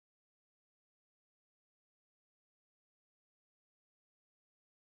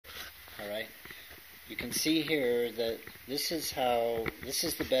can see here that this is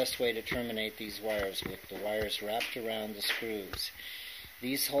the best way to terminate these wires, with the wires wrapped around the screws.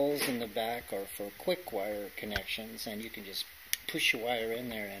 These holes in the back are for quick wire connections, and you can just push a wire in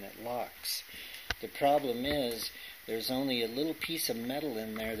there and it locks. The problem is there's only a little piece of metal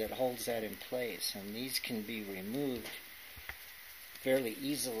in there that holds that in place, and these can be removed fairly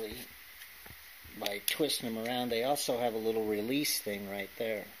easily by twisting them around. They also have a little release thing right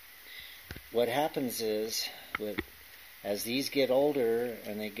there. What happens is, as these get older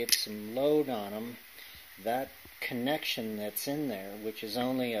and they get some load on them, that connection that's in there, which is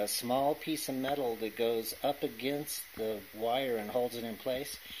only a small piece of metal that goes up against the wire and holds it in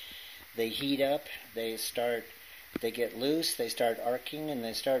place, they heat up, they get loose, they start arcing, and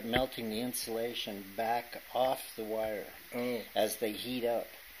they start melting the insulation back off the wire as they heat up.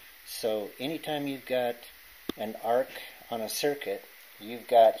 So anytime you've got an arc on a circuit, you've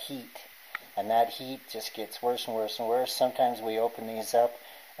got heat, and that heat just gets worse and worse and worse. Sometimes we open these up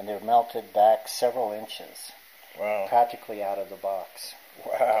and they're melted back several inches. Wow. Practically out of the box.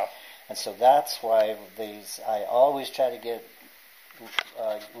 Wow. And so that's why I always try to get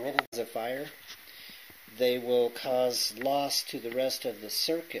rid of the fire. They will cause loss to the rest of the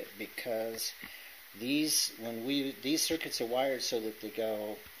circuit, because these circuits are wired so that they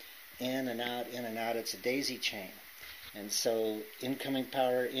go in and out, in and out. It's a daisy chain. And so incoming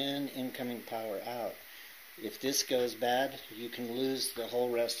power in, incoming power out. If this goes bad, you can lose the whole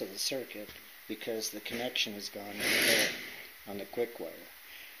rest of the circuit because the connection is gone on the quick wire.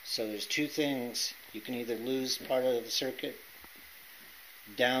 So there's two things. You can either lose part of the circuit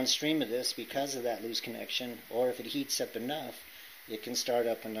downstream of this because of that loose connection, or if it heats up enough, it can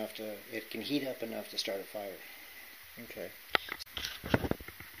heat up enough to start a fire. Okay.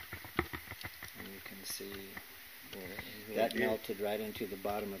 And you can see that melted right into the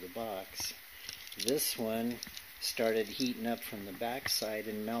bottom of the box. This one started heating up from the back side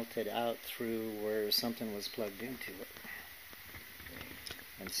and melted out through where something was plugged into it.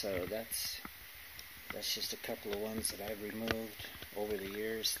 And so that's just a couple of ones that I've removed over the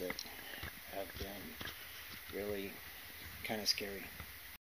years that have been really kind of scary.